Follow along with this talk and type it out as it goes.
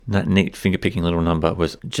That neat finger-picking little number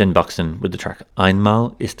was Jen Buxton with the track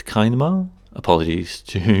Einmal ist kein Mal. Apologies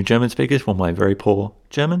to German speakers for my very poor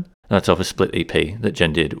German. That's off a split EP that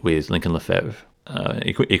Jen did with Lincoln Lefebvre.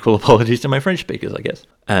 Equal apologies to my French speakers, I guess.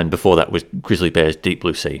 And before that was Grizzly Bear's Deep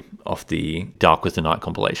Blue Sea off the Dark with the Night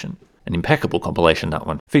compilation. An impeccable compilation, that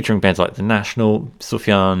one, featuring bands like The National,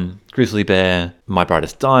 Sufjan, Grizzly Bear, My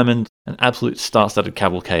Brightest Diamond, an absolute star-studded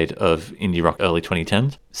cavalcade of indie rock early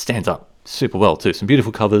 2010s. Stands up super well too. Some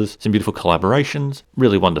beautiful covers, some beautiful collaborations,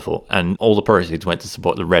 really wonderful. And all the proceeds went to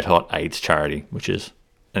support the Red Hot AIDS charity, which is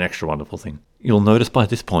an extra wonderful thing. You'll notice by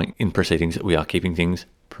this point in proceedings that we are keeping things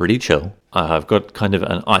pretty chill. I've got kind of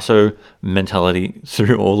an ISO mentality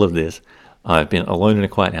through all of this. I've been alone in a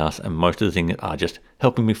quiet house, and most of the things are just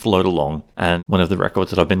helping me float along. And one of the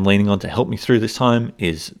records that I've been leaning on to help me through this time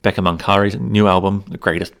is Becca Mankari's new album, The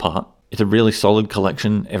Greatest Part. It's a really solid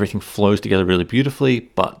collection. Everything flows together really beautifully,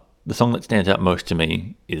 but the song that stands out most to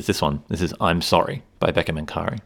me is this one. This is I'm Sorry by Becca Mankari.